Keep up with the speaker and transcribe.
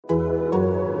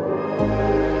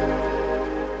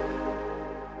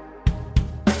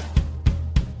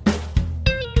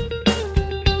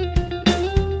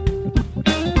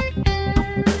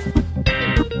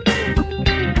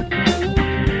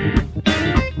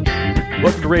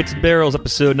Rates and Barrels,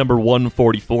 episode number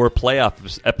 144,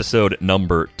 playoff episode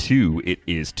number 2. It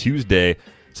is Tuesday,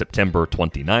 September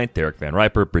 29th. Eric Van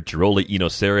Riper, Britt Giroli, Eno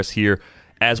Saris here,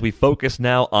 as we focus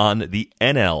now on the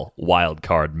NL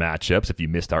wildcard matchups. If you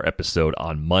missed our episode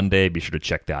on Monday, be sure to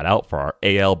check that out for our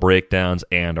AL breakdowns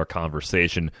and our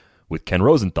conversation with Ken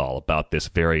Rosenthal about this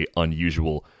very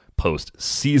unusual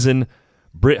postseason.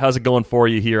 Britt, how's it going for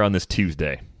you here on this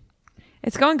Tuesday?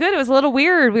 It's going good. It was a little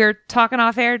weird. We were talking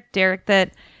off air, Derek,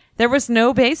 that there was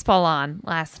no baseball on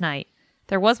last night.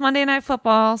 There was Monday Night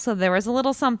Football, so there was a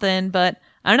little something, but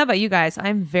I don't know about you guys.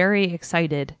 I'm very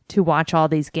excited to watch all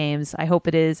these games. I hope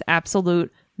it is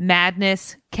absolute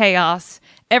madness, chaos,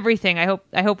 everything. I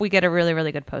hope we get a really,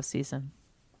 really good postseason.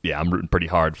 Yeah, I'm rooting pretty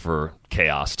hard for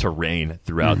chaos to reign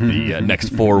throughout the next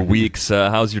 4 weeks.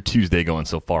 How's your Tuesday going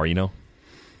so far, you know?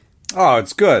 Oh,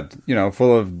 it's good.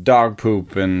 Full of dog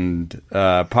poop and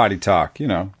potty talk.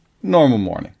 Normal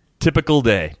morning. Typical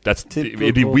day.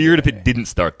 It'd be weird if it didn't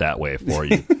start that way for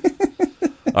you.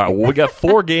 All right, well, we got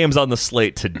 4 games on the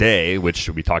slate today, which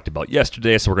we talked about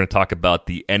yesterday, so we're going to talk about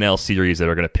the NL series that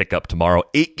are going to pick up tomorrow.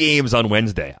 8 games on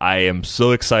Wednesday. I am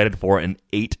so excited for an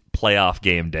 8 playoff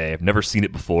game day. I've never seen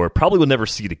it before. Probably will never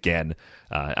see it again.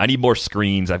 I need more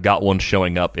screens. I've got one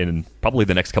showing up in probably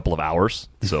the next couple of hours.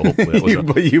 So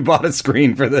hopefully you bought a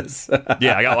screen for this.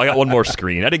 Yeah, I got one more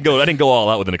screen. I didn't go all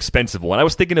out with an expensive one. I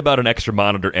was thinking about an extra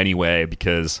monitor anyway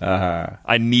because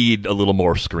I need a little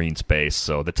more screen space.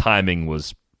 So the timing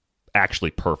was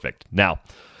actually perfect. Now,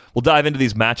 we'll dive into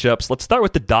these matchups. Let's start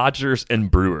with the Dodgers and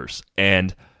Brewers.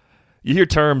 And you hear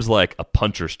terms like a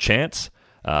puncher's chance.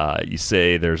 You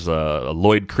say there's a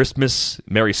Lloyd Christmas,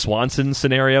 Mary Swanson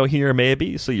scenario here,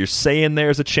 maybe. So you're saying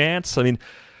there's a chance. I mean,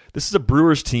 this is a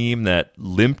Brewers team that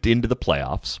limped into the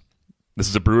playoffs. This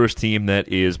is a Brewers team that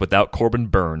is without Corbin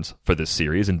Burnes for this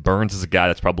series, and Burnes is a guy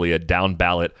that's probably a down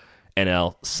ballot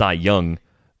NL Cy Young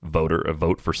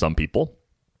vote for some people.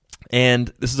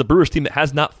 And this is a Brewers team that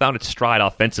has not found its stride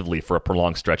offensively for a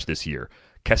prolonged stretch this year.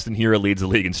 Keston Hiura leads the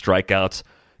league in strikeouts.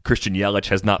 Christian Yelich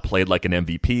has not played like an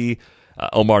MVP.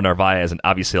 Omar Narvaez and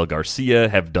Avisail Garcia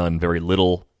have done very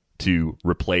little to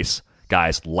replace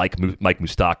guys like Mike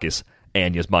Moustakas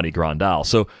and Yasmani Grandal.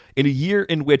 So in a year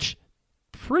in which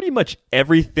pretty much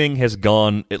everything has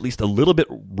gone at least a little bit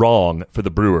wrong for the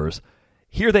Brewers,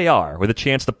 here they are with a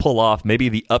chance to pull off maybe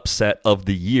the upset of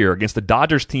the year against the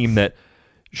Dodgers team that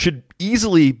should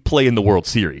easily play in the World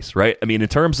Series, right? I mean, in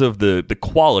terms of the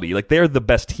quality, like they're the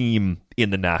best team in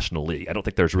the National League. I don't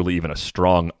think there's really even a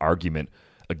strong argument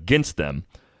against them.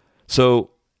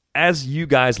 So as you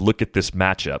guys look at this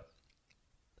matchup,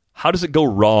 how does it go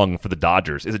wrong for the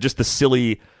Dodgers? Is it just the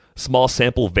silly small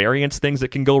sample variance things that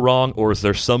can go wrong, or is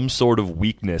there some sort of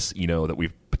weakness, that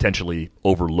we've potentially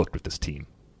overlooked with this team?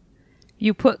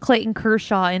 You put Clayton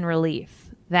Kershaw in relief.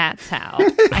 That's how.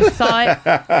 I saw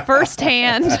it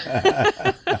firsthand.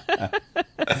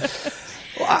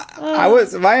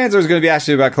 My answer was going to be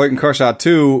actually about Clayton Kershaw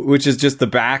too, which is just the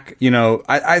back.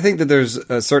 I think that there's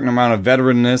a certain amount of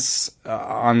veteranness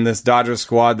on this Dodgers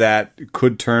squad that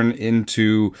could turn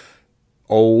into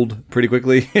old pretty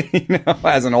quickly.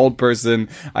 As an old person,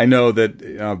 I know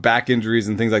that back injuries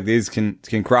and things like these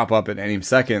can crop up at any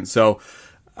second. So,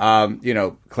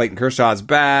 Clayton Kershaw's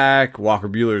back, Walker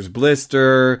Buehler's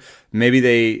blister. Maybe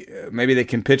they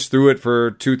can pitch through it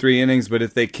for 2-3 innings, but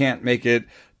if they can't make it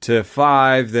to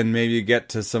 5, then maybe you get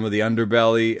to some of the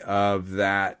underbelly of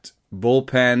that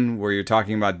bullpen where you're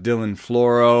talking about Dylan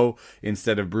Floro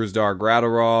instead of Brusdar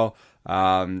Graterol,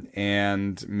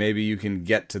 and maybe you can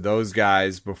get to those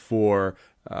guys before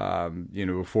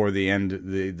the end,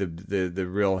 the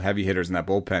real heavy hitters in that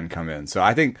bullpen come in. So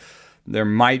I think there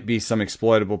might be some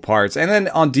exploitable parts. And then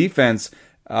on defense,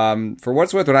 for what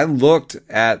it's worth, when I looked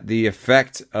at the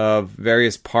effect of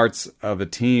various parts of a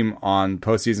team on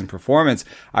postseason performance,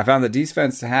 I found the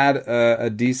defense had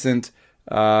a decent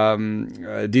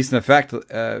effect.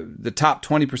 The top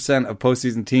 20% of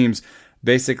postseason teams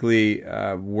basically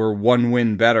were 1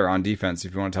 win better on defense,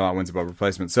 if you want to talk about wins above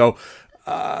replacement. So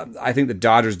I think the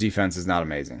Dodgers' defense is not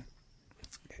amazing.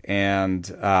 And,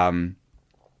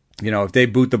 if they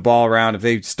boot the ball around, if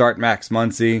they start Max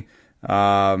Muncy,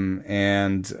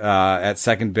 and at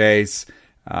second base,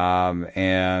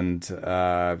 and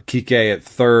Kike at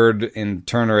third and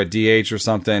Turner at DH or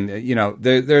something.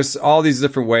 There's all these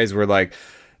different ways where like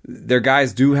their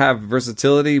guys do have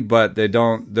versatility, but they're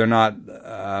not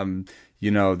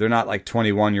like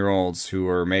 21-year-olds who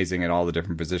are amazing at all the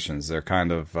different positions. They're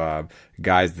kind of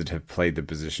guys that have played the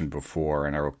position before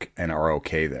and are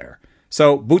okay there.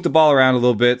 So boot the ball around a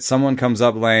little bit. Someone comes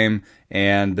up lame,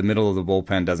 and the middle of the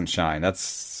bullpen doesn't shine.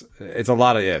 It's a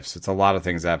lot of ifs. It's a lot of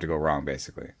things that have to go wrong,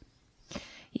 basically.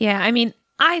 Yeah, I mean,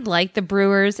 I like the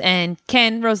Brewers, and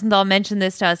Ken Rosenthal mentioned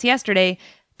this to us yesterday.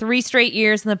 3 straight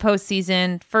years in the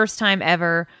postseason, first time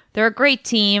ever. They're a great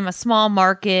team, a small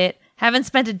market, haven't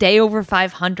spent a day over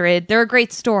 500. They're a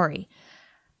great story.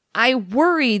 I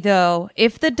worry, though,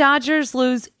 if the Dodgers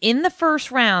lose in the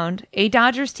first round, a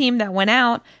Dodgers team that went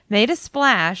out, made a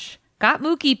splash, got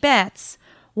Mookie Betts,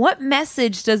 what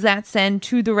message does that send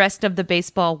to the rest of the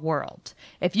baseball world?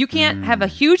 If you can't have a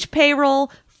huge payroll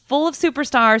full of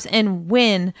superstars and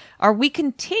win, are we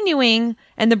continuing,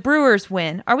 and the Brewers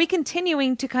win, are we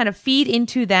continuing to kind of feed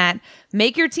into that,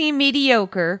 make your team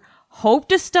mediocre, hope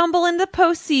to stumble in the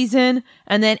postseason,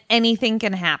 and then anything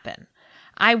can happen?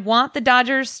 I want the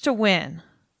Dodgers to win.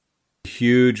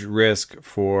 Huge risk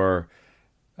for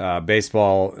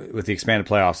baseball with the expanded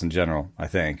playoffs in general, I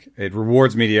think. It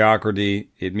rewards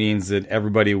mediocrity. It means that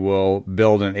everybody will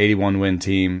build an 81-win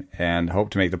team and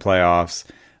hope to make the playoffs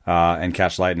and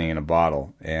catch lightning in a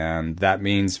bottle. And that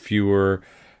means fewer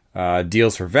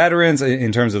deals for veterans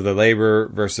in terms of the labor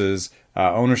versus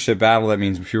ownership battle. That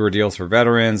means fewer deals for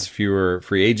veterans, fewer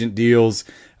free agent deals,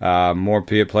 more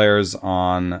players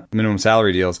on minimum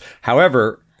salary deals.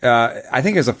 However, I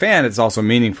think as a fan, it's also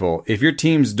meaningful. If your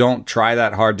teams don't try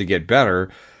that hard to get better,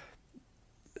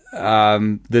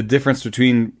 the difference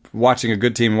between watching a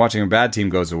good team and watching a bad team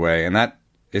goes away. And that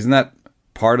isn't that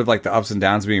part of like the ups and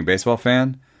downs of being a baseball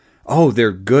fan? Oh,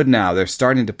 they're good now. They're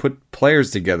starting to put players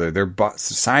together. They're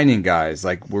signing guys.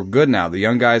 Like, we're good now. The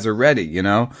young guys are ready, you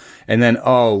know? And then,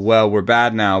 oh, well, we're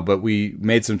bad now, but we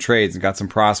made some trades and got some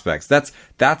prospects. That's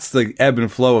the ebb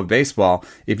and flow of baseball.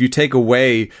 If you take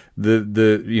away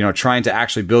the trying to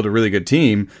actually build a really good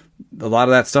team, a lot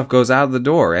of that stuff goes out of the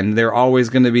door. And they're always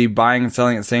going to be buying and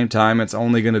selling at the same time. It's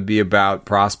only going to be about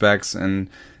prospects, and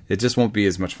it just won't be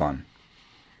as much fun.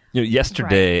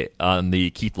 Yesterday on the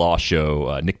Keith Law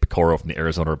show, Nick Picoro from the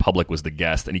Arizona Republic was the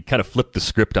guest, and he kind of flipped the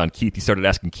script on Keith. He started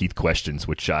asking Keith questions,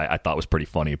 which I thought was pretty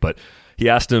funny. But he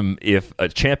asked him if a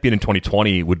champion in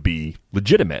 2020 would be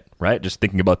legitimate, right? Just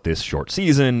thinking about this short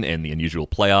season and the unusual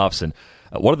playoffs. And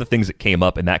one of the things that came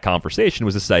up in that conversation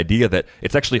was this idea that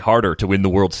it's actually harder to win the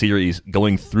World Series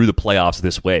going through the playoffs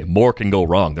this way. More can go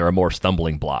wrong. There are more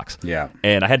stumbling blocks. Yeah.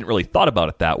 And I hadn't really thought about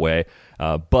it that way.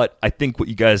 But I think what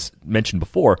you guys mentioned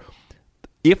before,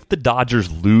 if the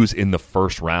Dodgers lose in the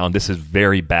first round, this is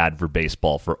very bad for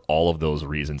baseball for all of those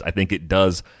reasons. I think it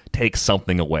does take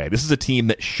something away. This is a team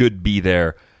that should be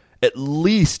there at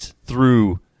least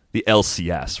through the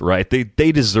LCS, right?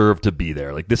 They deserve to be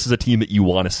there. Like, this is a team that you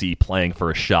want to see playing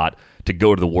for a shot to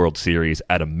go to the World Series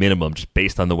at a minimum, just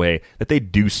based on the way that they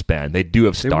do spend. They do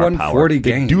have star power. 40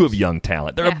 games. They do have young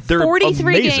talent. They're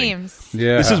 43 amazing. games.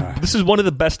 Yeah. This is one of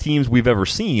the best teams we've ever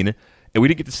seen, and we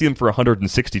didn't get to see them for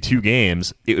 162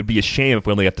 games. It would be a shame if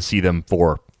we only got to see them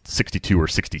for 62 or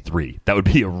 63. That would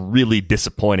be a really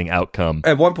disappointing outcome.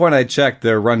 At one point I checked,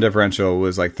 their run differential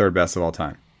was like third best of all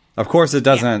time. Of course, it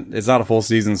doesn't. Yeah. It's not a full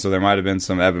season, so there might have been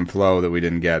some ebb and flow that we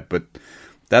didn't get, but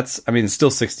it's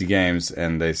still 60 games,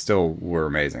 and they still were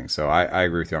amazing. So I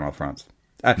agree with you on all fronts.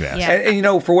 And,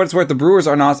 for what it's worth, the Brewers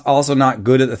are also not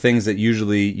good at the things that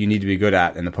usually you need to be good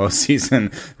at in the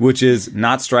postseason, which is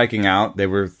not striking out. They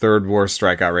were third worst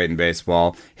strikeout rate in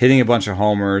baseball, hitting a bunch of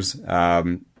homers.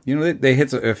 They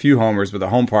hit a few homers, but the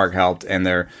home park helped, and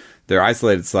their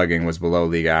isolated slugging was below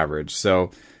league average.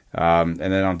 So, and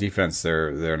then on defense,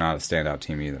 they're not a standout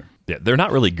team either. Yeah, they're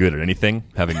not really good at anything,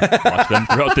 having watched them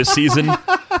throughout this season.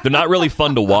 They're not really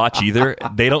fun to watch either.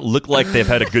 They don't look like they've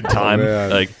had a good time.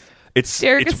 Derek it's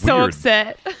is so weird.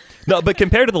 upset. No, but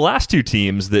compared to the last two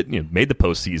teams that made the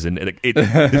postseason,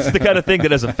 this is the kind of thing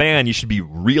that as a fan you should be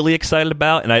really excited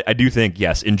about. And I do think,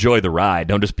 yes, enjoy the ride.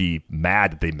 Don't just be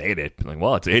mad that they made it. Like,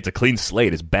 well, it's a clean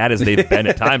slate. As bad as they've been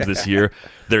at times this year,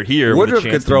 they're here Woodruff with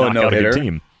a chance could throw to knock a out a no-hitter. good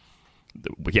team.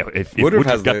 Yeah, if Woodruff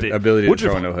has the ability to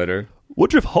throw a no-hitter.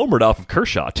 Woodruff homered off of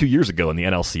Kershaw 2 years ago in the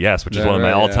NLCS, which is one of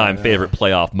my all-time favorite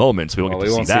playoff moments. We won't get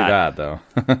to see that. Though.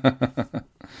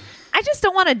 I just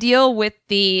don't want to deal with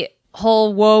the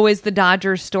whole woe is the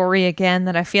Dodgers story again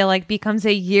that I feel like becomes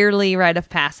a yearly rite of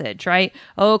passage, right?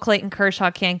 Oh, Clayton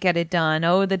Kershaw can't get it done.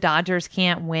 Oh, the Dodgers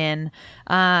can't win.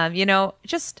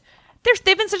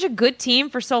 They've been such a good team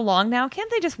for so long now. Can't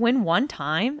they just win one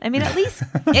time? I mean, at least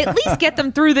get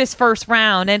them through this first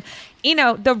round. And,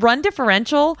 the run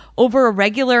differential over a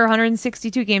regular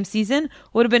 162 game season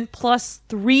would have been plus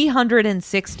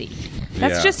 360.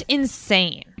 That's just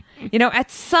insane. At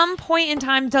some point in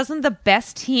time, doesn't the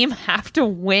best team have to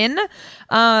win?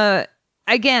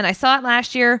 again, I saw it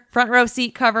last year, front row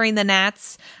seat covering the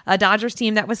Nats, a Dodgers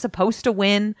team that was supposed to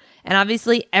win, and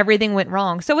obviously everything went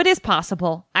wrong. So it is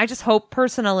possible. I just hope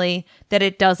personally that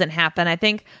it doesn't happen. I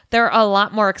think there are a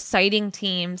lot more exciting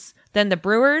teams than the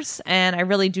Brewers, and I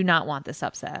really do not want this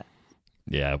upset.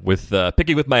 Yeah, with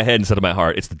picking with my head instead of my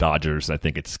heart, it's the Dodgers. I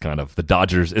think it's kind of the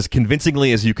Dodgers as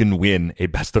convincingly as you can win a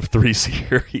best-of-3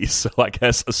 series. So I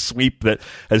guess a sweep that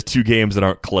has 2 games that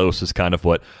aren't close is kind of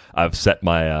what I've set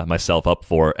myself up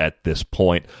for at this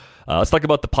point. Let's talk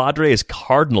about the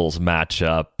Padres-Cardinals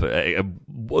matchup.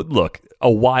 Look,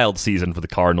 a wild season for the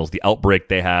Cardinals. The outbreak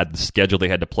they had, the schedule they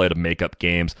had to play to make up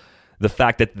games. The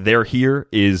fact that they're here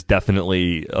is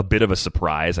definitely a bit of a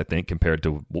surprise, I think, compared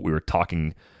to what we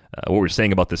were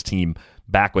saying about this team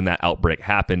back when that outbreak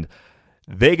happened.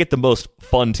 They get the most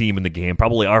fun team in the game,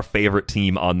 probably our favorite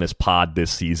team on this pod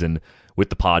this season with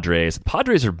the Padres. The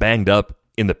Padres are banged up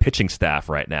in the pitching staff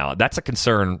right now. That's a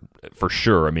concern for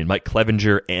sure. I mean, Mike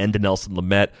Clevinger and Dinelson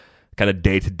Lamet kind of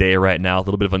day-to-day right now, a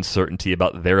little bit of uncertainty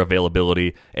about their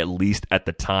availability, at least at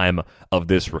the time of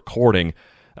this recording.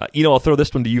 I'll throw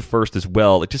this one to you first as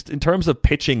well. Just in terms of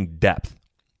pitching depth,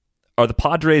 are the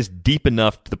Padres deep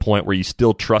enough to the point where you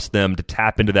still trust them to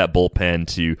tap into that bullpen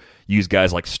to use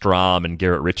guys like Strahm and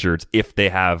Garrett Richards if they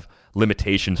have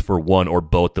limitations for one or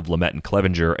both of Lamet and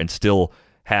Clevinger and still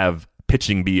have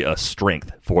pitching be a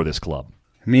strength for this club?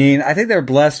 I mean, I think they're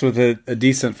blessed with a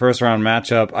decent first-round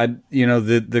matchup.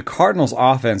 The Cardinals'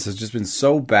 offense has just been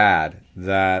so bad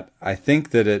that I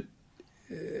think that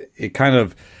it kind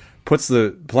of puts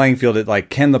the playing field at,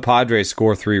 like, can the Padres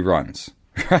score 3 runs?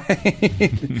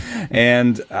 Right?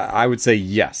 And I would say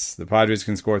yes, the Padres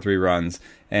can score 3 runs.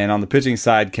 And on the pitching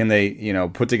side, can they,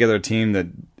 put together a team that,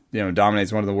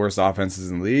 dominates one of the worst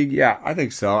offenses in the league? Yeah, I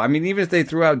think so. I mean, even if they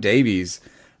threw out Davies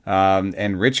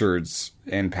and Richards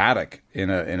and Paddock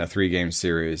in a 3-game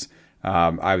series,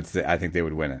 I think they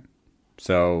would win it.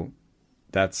 So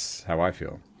that's how I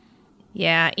feel.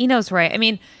 Yeah, Eno's right. I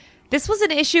mean, this was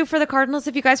an issue for the Cardinals,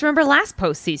 if you guys remember last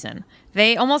postseason.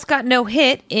 They almost got no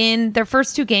hit in their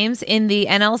first 2 games in the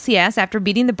NLCS after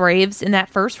beating the Braves in that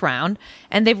first round,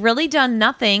 and they've really done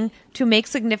nothing to make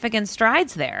significant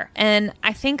strides there. And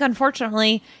I think,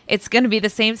 unfortunately, it's going to be the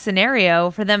same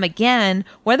scenario for them again,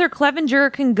 whether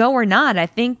Clevinger can go or not. I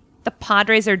think the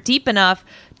Padres are deep enough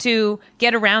to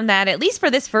get around that, at least for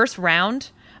this first round.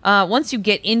 Once you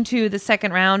get into the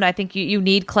second round, I think you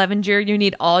need Clevinger. You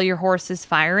need all your horses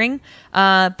firing.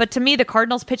 But to me, the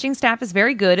Cardinals pitching staff is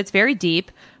very good. It's very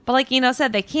deep. But like Eno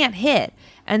said, they can't hit.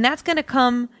 And that's going to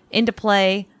come into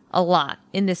play a lot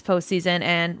in this postseason.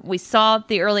 And we saw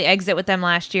the early exit with them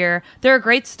last year. They're a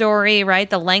great story,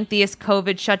 right? The lengthiest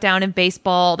COVID shutdown in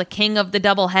baseball, the king of the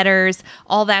doubleheaders,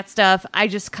 all that stuff. I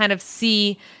just kind of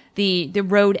see the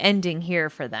road ending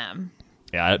here for them.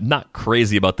 Yeah, I'm not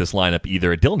crazy about this lineup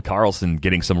either. Dylan Carlson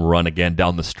getting some run again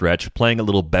down the stretch, playing a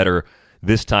little better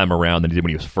this time around than he did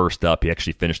when he was first up. He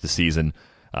actually finished the season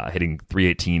hitting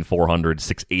 .318, .400,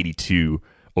 .682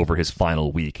 over his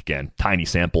final week. Again, tiny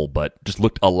sample, but just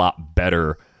looked a lot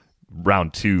better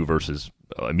round 2 versus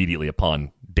immediately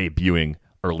upon debuting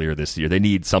earlier this year. They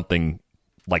need something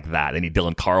like that. They need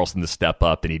Dylan Carlson to step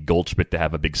up. They need Goldschmidt to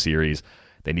have a big series.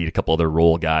 They need a couple other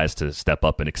role guys to step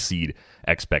up and exceed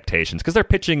expectations because their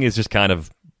pitching is just kind of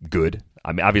good.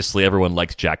 I mean, obviously, everyone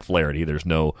likes Jack Flaherty. There's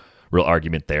no real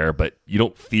argument there, but you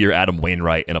don't fear Adam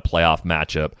Wainwright in a playoff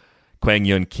matchup. Kwang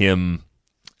Hyun Kim,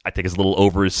 I think, is a little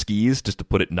over his skis, just to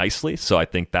put it nicely. So I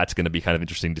think that's going to be kind of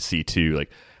interesting to see, too. Like,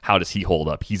 how does he hold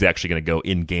up? He's actually going to go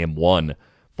in game 1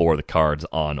 for the Cards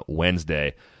on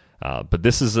Wednesday. But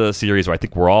this is a series where I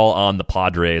think we're all on the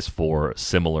Padres for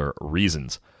similar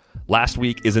reasons. Last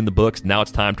week is in the books. Now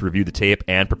it's time to review the tape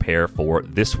and prepare for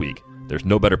this week. There's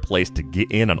no better place to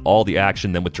get in on all the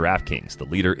action than with DraftKings, the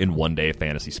leader in one-day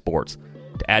fantasy sports.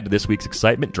 To add to this week's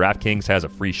excitement, DraftKings has a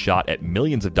free shot at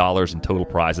millions of dollars in total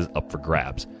prizes up for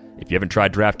grabs. If you haven't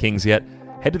tried DraftKings yet,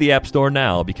 head to the App Store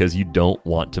now because you don't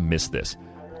want to miss this.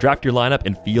 Draft your lineup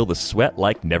and feel the sweat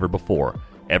like never before.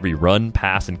 Every run,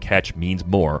 pass, and catch means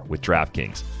more with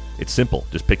DraftKings. It's simple.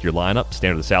 Just pick your lineup,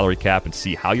 stand with the salary cap, and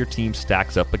see how your team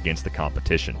stacks up against the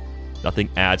competition. Nothing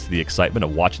adds to the excitement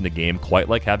of watching the game quite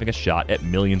like having a shot at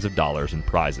millions of dollars in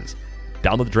prizes.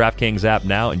 Download the DraftKings app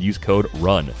now and use code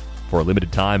RUN. For a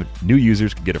limited time, new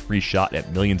users can get a free shot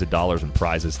at millions of dollars in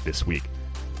prizes this week.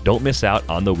 Don't miss out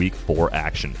on the Week 4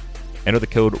 action. Enter the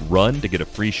code RUN to get a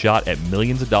free shot at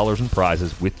millions of dollars in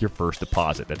prizes with your first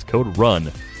deposit. That's code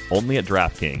RUN, only at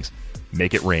DraftKings.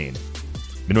 Make it rain.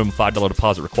 Minimum $5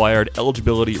 deposit required.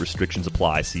 Eligibility restrictions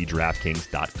apply. See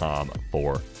DraftKings.com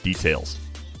for details.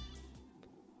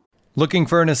 Looking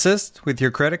for an assist with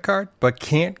your credit card, but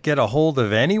can't get a hold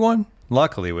of anyone?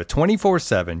 Luckily, with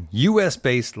 24/7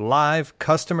 U.S.-based live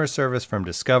customer service from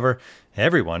Discover,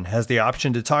 everyone has the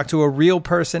option to talk to a real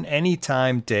person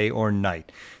anytime, day or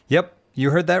night. Yep, you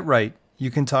heard that right. You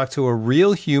can talk to a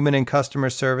real human in customer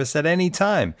service at any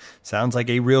time. Sounds like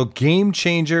a real game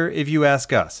changer if you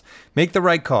ask us. Make the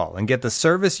right call and get the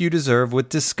service you deserve with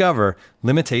Discover.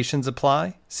 Limitations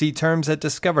apply. See terms at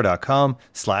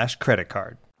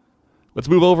discover.com/creditcard. Let's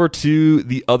move over to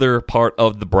the other part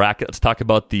of the bracket. Let's talk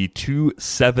about the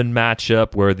 2-7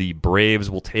 matchup where the Braves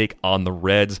will take on the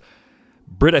Reds.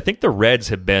 Britt, I think the Reds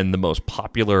have been the most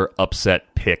popular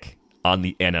upset pick on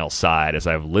the NL side. As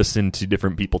I've listened to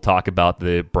different people talk about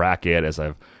the bracket, as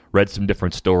I've read some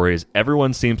different stories,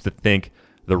 everyone seems to think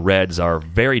the Reds are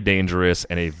very dangerous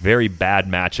and a very bad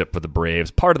matchup for the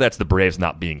Braves. Part of that's the Braves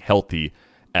not being healthy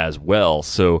as well.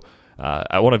 So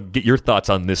I want to get your thoughts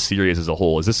on this series as a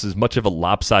whole. Is this as much of a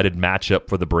lopsided matchup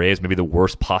for the Braves, maybe the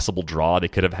worst possible draw they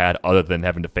could have had other than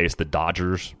having to face the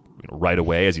Dodgers right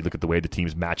away as you look at the way the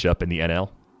teams match up in the NL?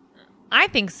 I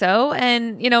think so.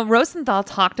 And, Rosenthal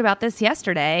talked about this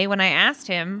yesterday when I asked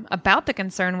him about the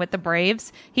concern with the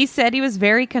Braves. He said he was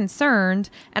very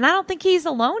concerned, and I don't think he's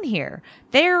alone here.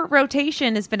 Their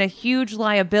rotation has been a huge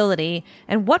liability,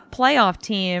 and what playoff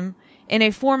team in a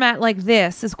format like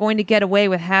this is going to get away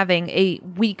with having a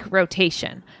weak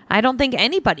rotation? I don't think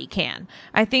anybody can.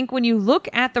 I think when you look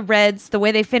at the Reds, the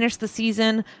way they finished the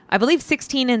season, I believe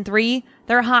 16-3,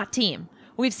 they're a hot team.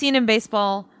 We've seen in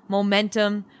baseball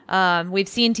momentum. We've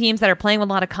seen teams that are playing with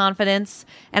a lot of confidence.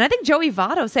 And I think Joey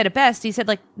Votto said it best. He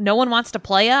said, no one wants to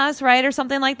play us, right? Or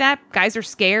something like that. Guys are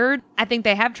scared. I think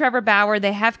they have Trevor Bauer.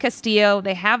 They have Castillo.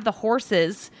 They have the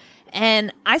horses.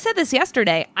 And I said this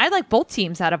yesterday, I like both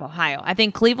teams out of Ohio. I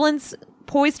think Cleveland's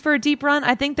poised for a deep run.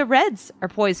 I think the Reds are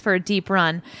poised for a deep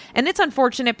run. And it's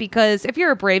unfortunate because if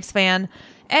you're a Braves fan,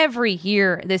 every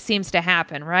year this seems to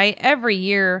happen, right? Every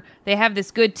year they have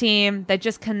this good team that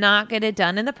just cannot get it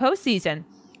done in the postseason.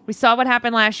 We saw what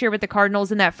happened last year with the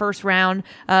Cardinals in that first round,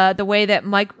 the way that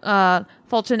Mike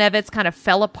Foltynewicz kind of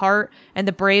fell apart and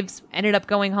the Braves ended up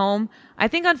going home. I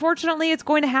think, unfortunately, it's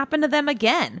going to happen to them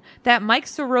again. That Mike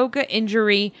Soroka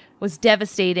injury was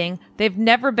devastating. They've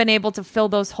never been able to fill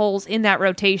those holes in that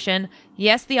rotation.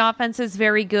 Yes, the offense is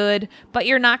very good, but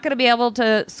you're not going to be able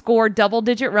to score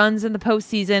double-digit runs in the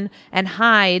postseason and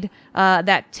hide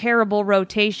that terrible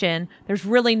rotation. There's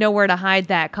really nowhere to hide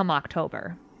that come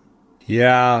October.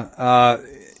 Yeah,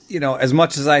 as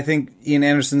much as I think Ian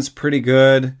Anderson's pretty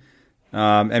good,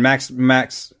 and Max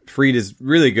Fried is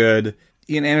really good,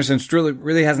 Ian Anderson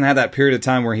really hasn't had that period of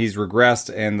time where he's regressed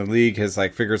and the league has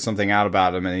figured something out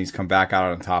about him and he's come back out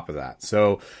on top of that.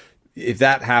 So if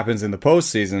that happens in the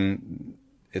postseason,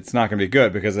 it's not going to be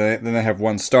good because then they have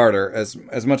one starter. As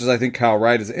much as I think Kyle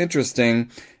Wright is interesting,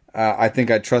 I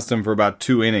think I'd trust him for about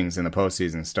 2 innings in the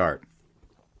postseason start.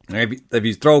 If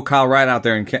you throw Kyle Wright out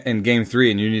there in Game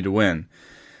 3 and you need to win,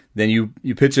 then you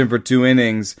pitch him for 2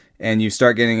 innings and you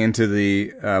start getting into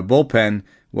the bullpen.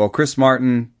 Well, Chris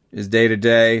Martin is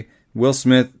day-to-day. Will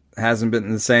Smith hasn't been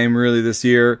the same really this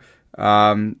year.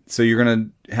 So you're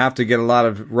going to have to get a lot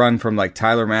of run from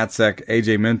Tyler Matzek,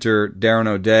 AJ Minter, Darren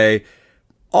O'Day.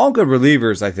 All good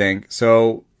relievers, I think.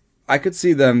 So I could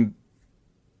see them,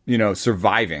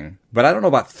 surviving. But I don't know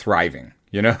about thriving,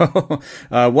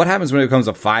 What happens when it becomes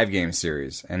a 5-game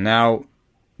series? And now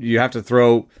you have to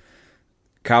throw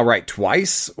Kyle Wright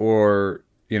twice? Or,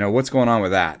 what's going on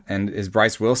with that? And is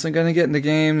Bryce Wilson going to get into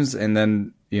games? And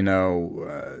then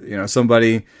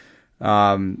somebody,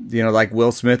 like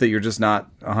Will Smith that you're just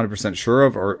not 100% sure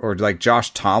of, or like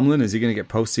Josh Tomlin, is he going to get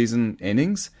postseason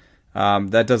innings?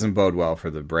 That doesn't bode well for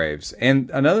the Braves. And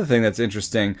another thing that's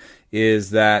interesting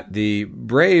is that the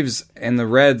Braves and the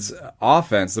Reds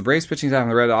offense, the Braves pitching staff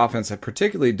and the Red offense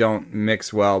particularly don't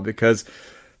mix well because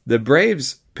the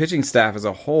Braves pitching staff as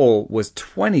a whole was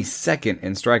 22nd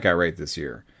in strikeout rate this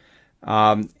year.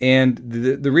 And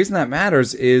the reason that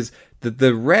matters is that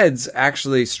the Reds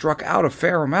actually struck out a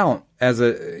fair amount as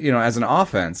an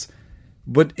offense.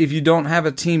 But if you don't have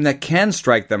a team that can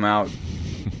strike them out,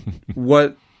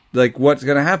 what's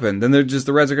going to happen? Then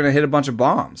the Reds are going to hit a bunch of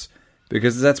bombs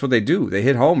because that's what they do. They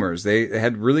hit homers. They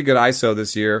had really good ISO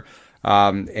this year,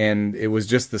 and it was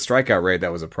just the strikeout rate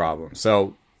that was a problem.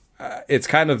 So it's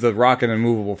kind of the rock and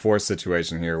immovable force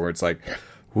situation here, where it's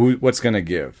what's going to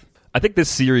give? I think this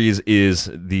series is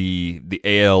the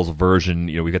AL's version.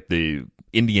 We got the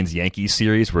Indians-Yankees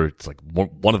series where it's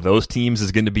one of those teams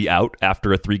is going to be out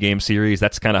after a 3-game series.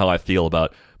 That's kind of how I feel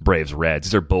about Braves-Reds.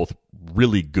 These are both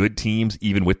really good teams,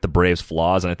 even with the Braves'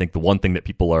 flaws. And I think the one thing that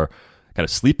people are kind of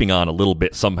sleeping on a little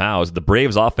bit somehow is the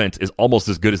Braves offense is almost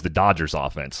as good as the Dodgers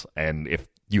offense. And if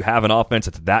you have an offense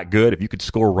that's that good, if you could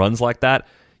score runs like that,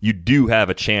 you do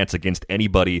have a chance against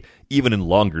anybody, even in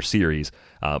longer series.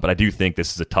 But I do think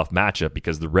this is a tough matchup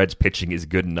because the Reds pitching is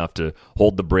good enough to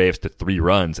hold the Braves to 3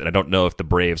 runs. And I don't know if the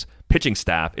Braves pitching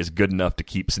staff is good enough to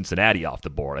keep Cincinnati off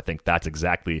the board. I think that's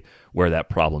exactly where that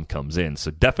problem comes in. So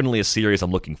definitely a series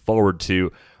I'm looking forward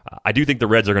to. I do think the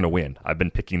Reds are going to win. I've been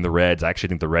picking the Reds. I actually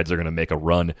think the Reds are going to make a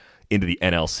run into the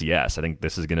NLCS. I think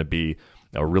this is going to be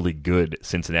a really good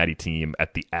Cincinnati team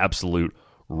at the absolute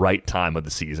right time of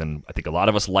the season. I think a lot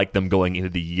of us liked them going into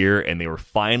the year, and they were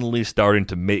finally starting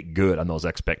to make good on those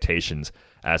expectations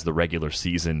as the regular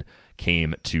season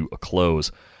came to a close.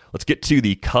 Let's get to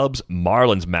the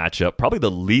Cubs-Marlins matchup, probably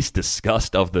the least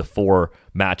discussed of the 4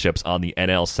 matchups on the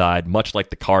NL side, much like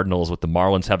the Cardinals, with the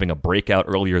Marlins having a breakout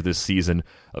earlier this season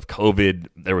of COVID.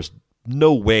 There was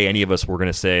no way any of us were going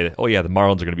to say, oh yeah, the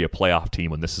Marlins are going to be a playoff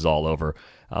team when this is all over.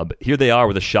 But here they are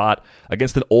with a shot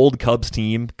against an old Cubs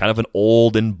team, kind of an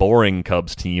old and boring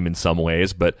Cubs team in some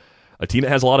ways, but a team that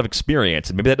has a lot of experience.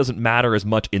 And maybe that doesn't matter as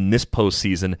much in this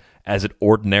postseason as it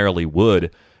ordinarily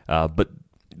would. But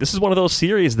this is one of those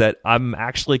series that I'm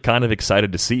actually kind of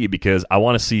excited to see because I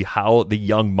want to see how the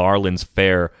young Marlins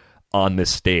fare on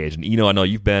this stage. And, I know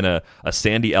you've been a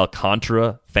Sandy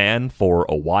Alcantara fan for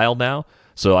a while now.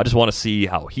 So I just want to see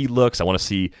how he looks. I want to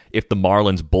see if the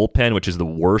Marlins bullpen, which is the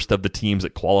worst of the teams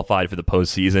that qualified for the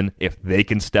postseason, if they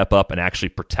can step up and actually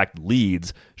protect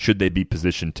leads, should they be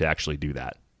positioned to actually do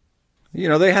that.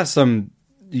 They have some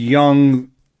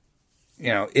young,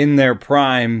 in their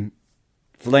prime,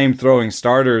 flame-throwing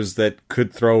starters that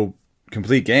could throw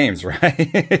complete games,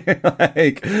 right?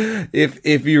 Like,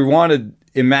 if you want to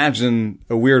imagine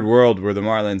a weird world where the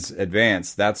Marlins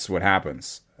advance, that's what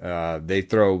happens. They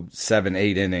throw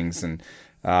 7-8 innings and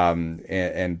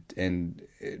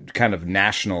kind of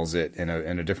nationals it in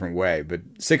a different way.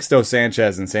 But Sixto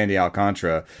Sanchez and Sandy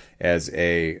Alcantara as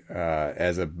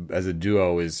a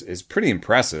duo is pretty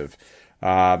impressive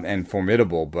and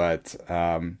formidable. But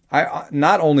I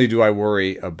not only do I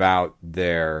worry about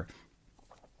their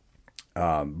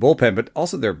bullpen, but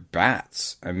also their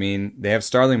bats. I mean, they have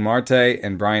Starling Marte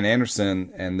and Brian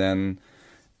Anderson, and then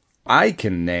I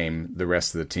can name the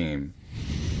rest of the team,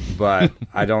 but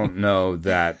I don't know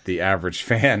that the average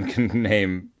fan can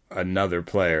name another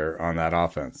player on that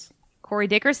offense. Corey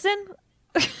Dickerson?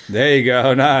 There you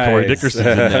go. Nice. Corey Dickerson's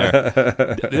in there.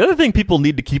 The other thing people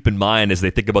need to keep in mind as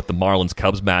they think about the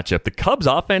Marlins-Cubs matchup, the Cubs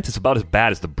offense is about as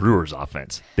bad as the Brewers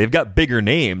offense. They've got bigger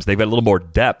names. They've got a little more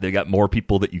depth. They've got more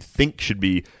people that you think should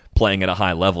be playing at a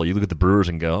high level. You look at the Brewers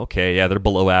and go, okay, yeah, they're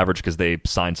below average because they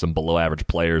signed some below average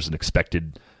players and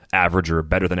expected average or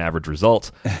better than average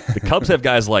results. The Cubs have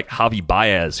guys like Javi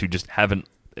Baez who just haven't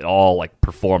at all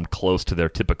performed close to their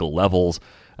typical levels.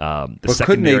 But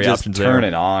couldn't they just turn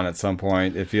it on at some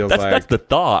point? It feels that's the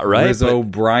thought, right? Rizzo,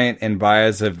 Bryant, and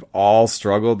Baez have all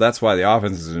struggled. That's why the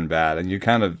offense has been bad, and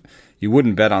you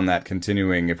wouldn't bet on that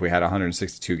continuing if we had a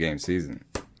 162 game season.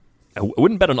 I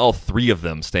wouldn't bet on all 3 of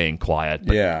them staying quiet.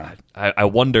 But yeah, I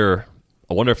wonder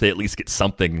if they at least get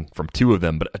something from 2 of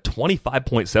them, but a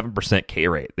 25.7% K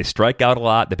rate. They strike out a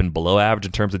lot. They've been below average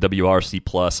in terms of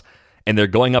WRC+, and they're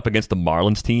going up against the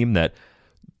Marlins team that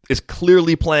is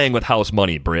clearly playing with house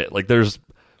money, Britt. There's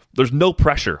no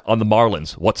pressure on the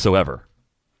Marlins whatsoever.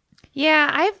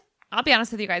 Yeah, I'll be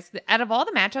honest with you guys. Out of all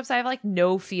the matchups, I have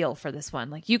no feel for this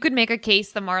one. You could make a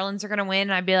case the Marlins are going to win,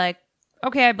 and I'd be like,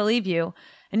 okay, I believe you.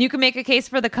 And you can make a case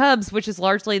for the Cubs, which is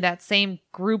largely that same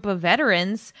group of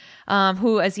veterans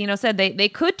who, as said, they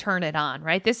could turn it on,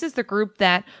 right? This is the group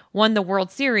that won the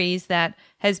World Series that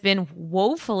has been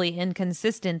woefully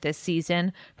inconsistent this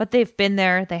season, but they've been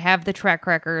there. They have the track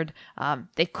record.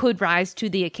 They could rise to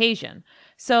the occasion.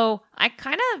 So I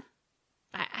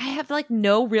have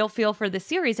no real feel for the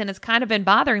series, and it's kind of been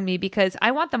bothering me because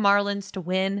I want the Marlins to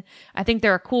win. I think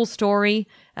they're a cool story,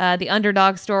 the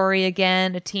underdog story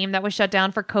again, a team that was shut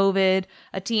down for COVID,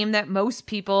 a team that most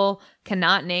people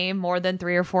cannot name more than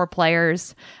 3 or 4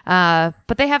 players,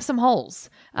 but they have some holes.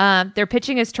 Their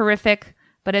pitching is terrific,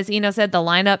 but as Eno said, the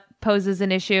lineup poses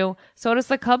an issue. So does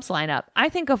the Cubs lineup. I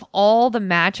think of all the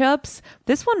matchups,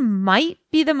 this one might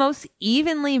be the most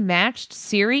evenly matched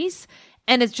series.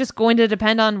 And it's just going to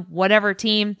depend on whatever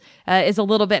team is a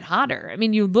little bit hotter. I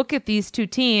mean, you look at these 2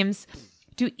 teams.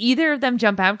 Do either of them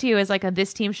jump out to you as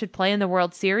this team should play in the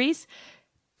World Series?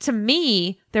 To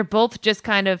me, they're both just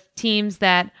kind of teams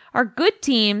that are good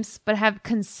teams, but have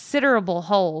considerable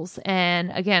holes.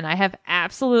 And again, I have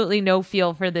absolutely no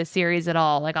feel for this series at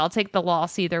all. I'll take the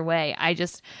loss either way. I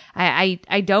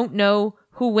don't know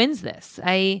who wins this.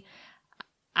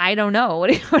 I don't know.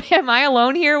 Am I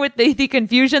alone here with the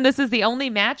confusion? This is the only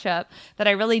matchup that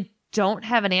I really don't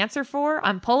have an answer for.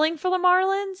 I'm pulling for the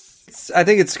Marlins. I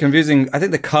think it's confusing. I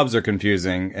think the Cubs are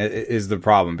confusing is the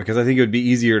problem, because I think it would be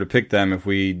easier to pick them if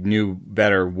we knew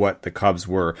better what the Cubs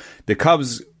were. The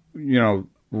Cubs,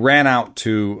 ran out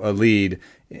to a lead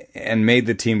and made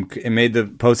the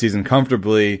postseason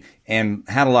comfortably and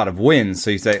had a lot of wins.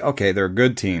 So you say, okay, they're a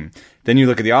good team. Then you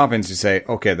look at the offense, you say,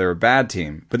 okay, they're a bad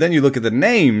team. But then you look at the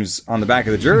names on the back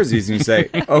of the jerseys and you say,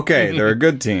 okay, they're a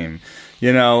good team.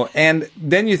 And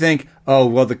then you think, oh,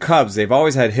 well, the Cubs, they've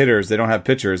always had hitters. They don't have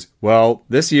pitchers. Well,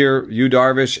 this year, Yu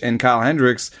Darvish and Kyle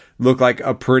Hendricks look like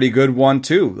a pretty good one,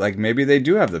 too. Like, maybe they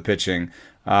do have the pitching.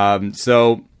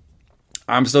 So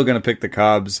I'm still going to pick the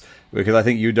Cubs because I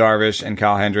think Yu Darvish and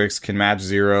Kyle Hendricks can match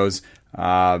zeros.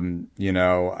 I'm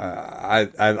glad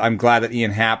that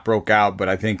Ian Happ broke out, but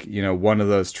I think, one of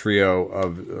those trio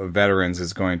of veterans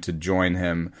is going to join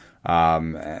him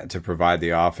to provide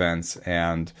the offense.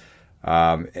 And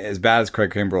as bad as Craig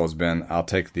Kimbrell has been, I'll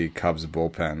take the Cubs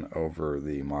bullpen over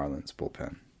the Marlins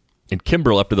bullpen. And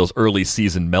Kimbrell, after those early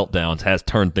season meltdowns, has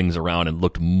turned things around and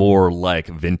looked more like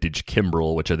vintage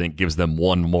Kimbrell, which I think gives them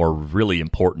one more really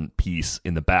important piece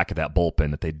in the back of that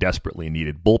bullpen that they desperately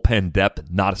needed. Bullpen depth,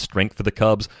 not a strength for the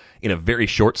Cubs. In a very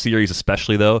short series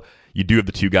especially, though, you do have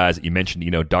the two guys that you mentioned,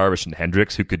 Darvish and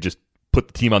Hendricks, who could just put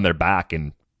the team on their back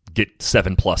and get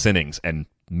 7+ innings and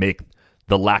make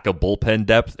the lack of bullpen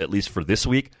depth, at least for this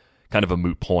week, kind of a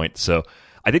moot point. So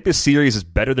I think this series is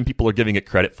better than people are giving it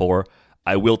credit for.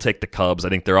 I will take the Cubs. I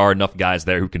think there are enough guys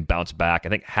there who can bounce back. I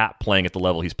think Happ playing at the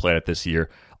level he's played at this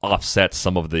year offsets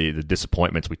some of the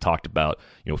disappointments we talked about,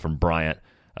 from Bryant,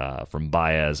 from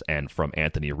Baez, and from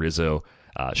Anthony Rizzo.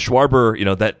 Schwarber,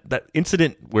 that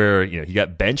incident where he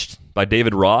got benched by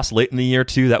David Ross late in the year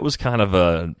too, that was kind of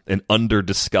an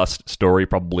under-discussed story,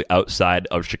 probably outside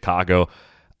of Chicago.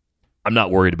 I'm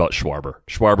not worried about Schwarber.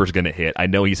 Schwarber's going to hit. I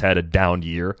know he's had a down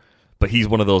year, but he's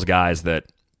one of those guys that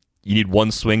you need one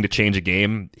swing to change a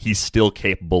game. He's still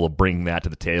capable of bringing that to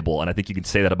the table, and I think you can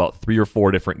say that about 3 or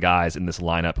 4 different guys in this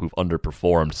lineup who've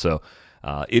underperformed. So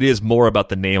it is more about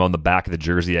the name on the back of the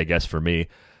jersey, I guess, for me.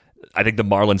 I think the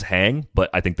Marlins hang,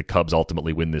 but I think the Cubs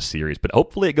ultimately win this series. But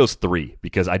hopefully it goes 3,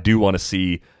 because I do want to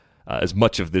see as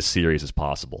much of this series as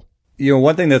possible.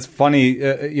 One thing that's funny,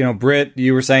 Britt,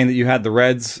 you were saying that you had the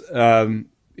Reds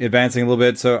advancing a little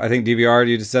bit. So I think DVR,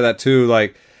 you just said that too.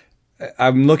 Like,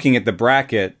 I'm looking at the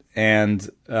bracket, and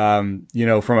from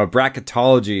a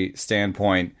bracketology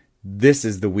standpoint, this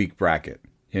is the weak bracket.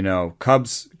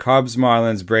 Cubs,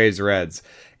 Marlins, Braves, Reds,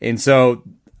 and so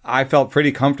I felt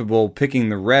pretty comfortable picking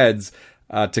the Reds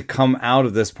to come out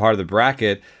of this part of the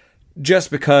bracket, just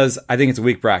because I think it's a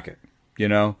weak bracket.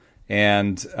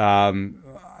 And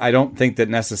I don't think that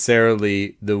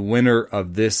necessarily the winner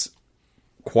of this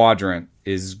quadrant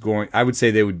is going. I would say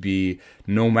they would be,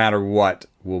 no matter what,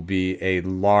 will be a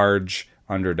large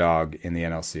underdog in the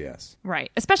NLCS.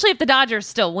 Right. Especially if the Dodgers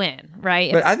still win,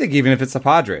 right? But I think even if it's the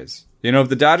Padres, if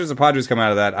the Dodgers or Padres come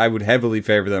out of that, I would heavily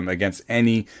favor them against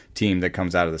any team that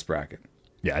comes out of this bracket.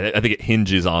 Yeah, I think it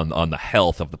hinges on the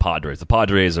health of the Padres. The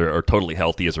Padres are totally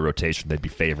healthy as a rotation. They'd be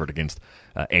favored against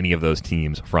any of those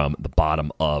teams from the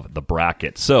bottom of the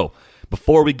bracket. So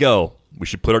before we go, we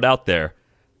should put it out there.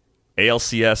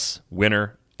 ALCS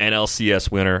winner,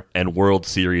 NLCS winner, and World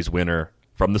Series winner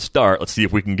from the start. Let's see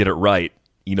if we can get it right.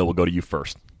 We'll go to you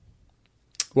first.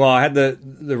 Well, I had the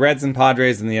Reds and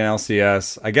Padres in the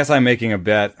NLCS. I guess I'm making a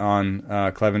bet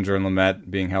on Clevenger and Lamet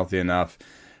being healthy enough.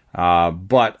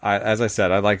 But as I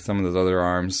said, I like some of those other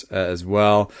arms as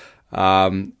well.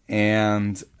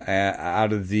 And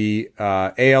out of the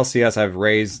ALCS, I've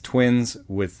raised Twins,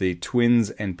 with the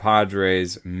Twins and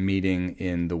Padres meeting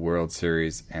in the World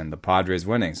Series and the Padres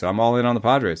winning. So I'm all in on the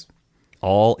Padres.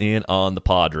 All in on the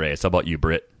Padres. How about you,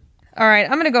 Britt? All right,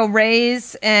 I'm going to go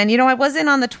Rays. And, I was in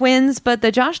on the Twins, but the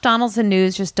Josh Donaldson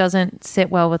news just doesn't sit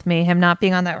well with me, him not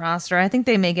being on that roster. I think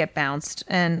they may get bounced.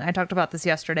 And I talked about this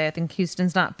yesterday. I think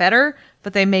Houston's not better,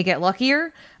 but they may get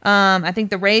luckier. I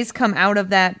think the Rays come out of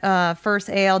that first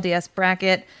ALDS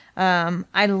bracket.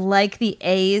 I like the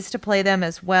A's to play them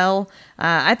as well.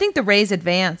 I think the Rays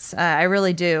advance. I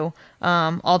really do.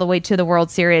 All the way to the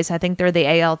World Series. I think they're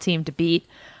the AL team to beat.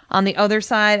 On the other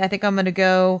side, I think I'm going to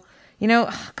go...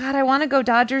 God, I want to go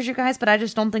Dodgers, you guys, but I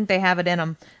just don't think they have it in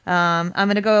them. I'm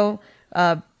going to go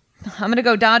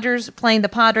Dodgers playing the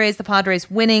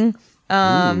Padres winning.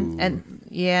 And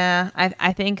yeah,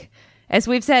 I think, as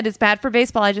we've said, it's bad for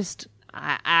baseball.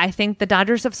 I think the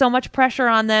Dodgers have so much pressure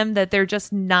on them that they're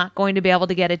just not going to be able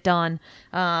to get it done.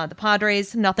 The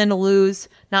Padres, nothing to lose,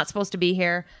 not supposed to be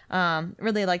here.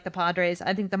 Really like the Padres.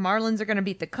 I think the Marlins are going to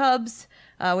beat the Cubs.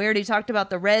 We already talked about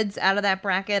the Reds out of that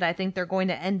bracket. I think they're going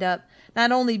to end up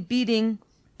not only beating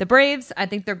the Braves, I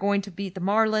think they're going to beat the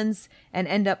Marlins and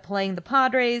end up playing the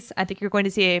Padres. I think you're going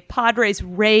to see a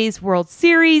Padres-Rays World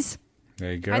Series.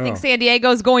 There you go. I think San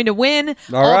Diego's going to win.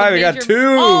 All right, we got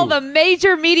two. All the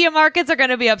major media markets are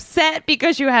going to be upset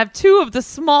because you have two of the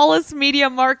smallest media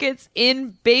markets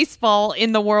in baseball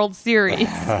in the World Series.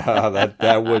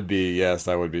 that would be, yes,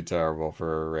 that would be terrible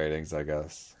for ratings, I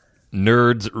guess.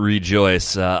 Nerds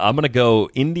rejoice. I'm going to go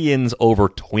Indians over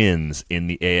Twins in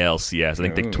the ALCS. I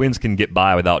think the Twins can get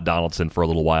by without Donaldson for a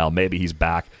little while. Maybe he's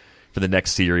back for the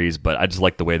next series, but I just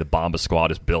like the way the Bomba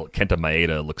squad is built. Kenta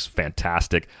Maeda looks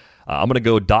fantastic. I'm going to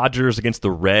go Dodgers against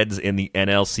the Reds in the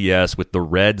NLCS, with the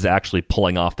Reds actually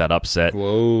pulling off that upset.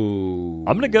 Whoa.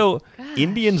 I'm going to go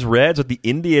Indians-Reds, with the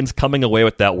Indians coming away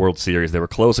with that World Series. They were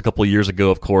close a couple of years ago,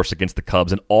 of course, against the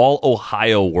Cubs, an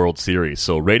all-Ohio World Series.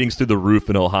 So ratings through the roof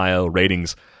in Ohio,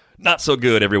 ratings not so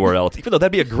good everywhere else, even though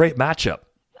that'd be a great matchup.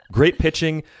 Great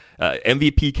pitching,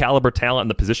 MVP caliber talent on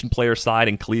the position player side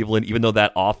in Cleveland, even though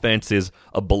that offense is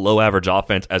a below-average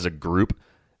offense as a group.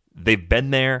 They've been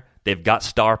there. They've got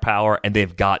star power, and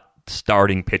they've got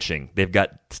starting pitching. They've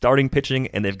got starting pitching,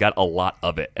 and they've got a lot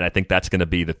of it. And I think that's going to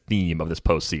be the theme of this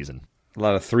postseason. A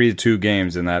lot of 3-2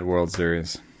 games in that World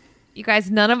Series. You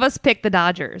guys, none of us picked the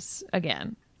Dodgers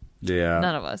again. Yeah.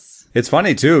 None of us. It's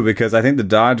funny, too, because I think the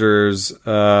Dodgers,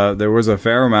 there was a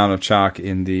fair amount of chalk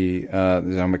in the...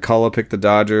 McCullough picked the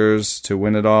Dodgers to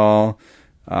win it all.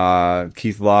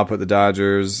 Keith Law put the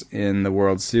Dodgers in the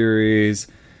World Series.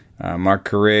 Mark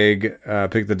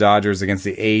Carrig picked the Dodgers against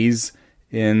the A's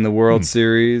in the World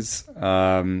Series,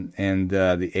 and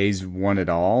the A's won it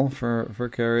all for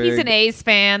Carrig. He's an A's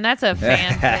fan. That's a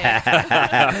fan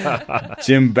thing.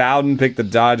 Jim Bowden picked the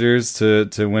Dodgers to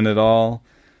win it all.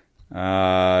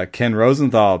 Ken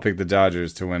Rosenthal picked the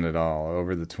Dodgers to win it all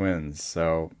over the Twins.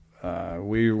 So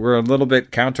we were a little bit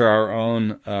counter our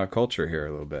own culture here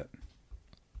a little bit.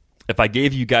 If I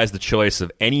gave you guys the choice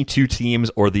of any two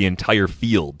teams or the entire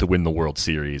field to win the World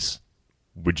Series,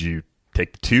 would you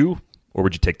take the two or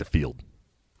would you take the field?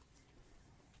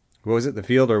 What was it, the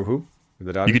field or who?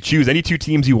 The Dodgers? You could choose any two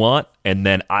teams you want, and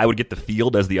then I would get the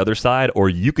field as the other side, or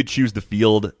you could choose the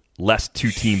field less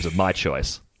two teams of my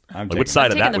choice. Which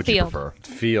side of that would you prefer?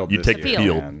 Field. You take the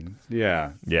field. Man.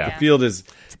 Yeah. Yeah. The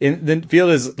field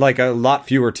is like a lot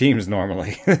fewer teams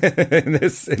normally. in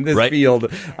this right?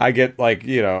 Field, I get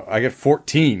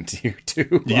 14 to you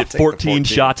get 14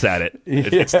 shots at it.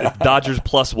 It's Dodgers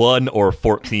 +1 or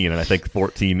 14, and I think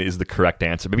 14 is the correct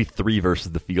answer. Maybe 3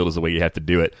 versus the field is the way you have to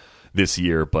do it this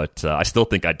year, but I still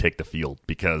think I'd take the field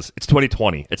because it's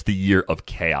 2020. It's the year of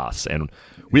chaos, and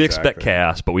we expect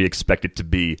chaos, but we expect it to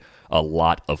be a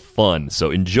lot of fun.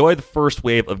 So enjoy the first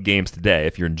wave of games today.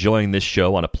 If you're enjoying this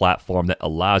show on a platform that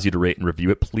allows you to rate and review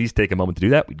it, please take a moment to do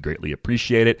that. We'd greatly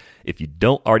appreciate it. If you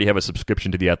don't already have a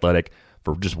subscription to The Athletic,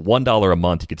 for just $1 a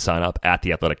month, you could sign up at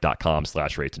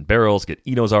theathletic.com/ratesandbarrels, get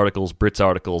Eno's articles, Britt's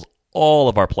articles, all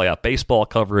of our playoff baseball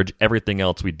coverage, everything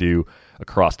else we do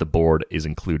across the board is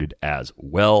included as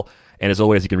well. And as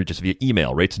always, you can reach us via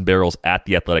email,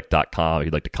 ratesandbarrels@theathletic.com if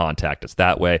you'd like to contact us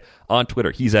that way. On Twitter,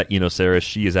 he's at Eno Saris,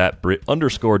 she is at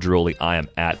Britt_Giroli, I am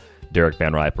at Derek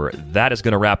Van Riper. That is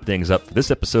going to wrap things up for this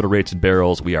episode of Rates and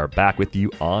Barrels. We are back with you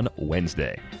on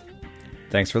Wednesday.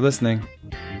 Thanks for listening.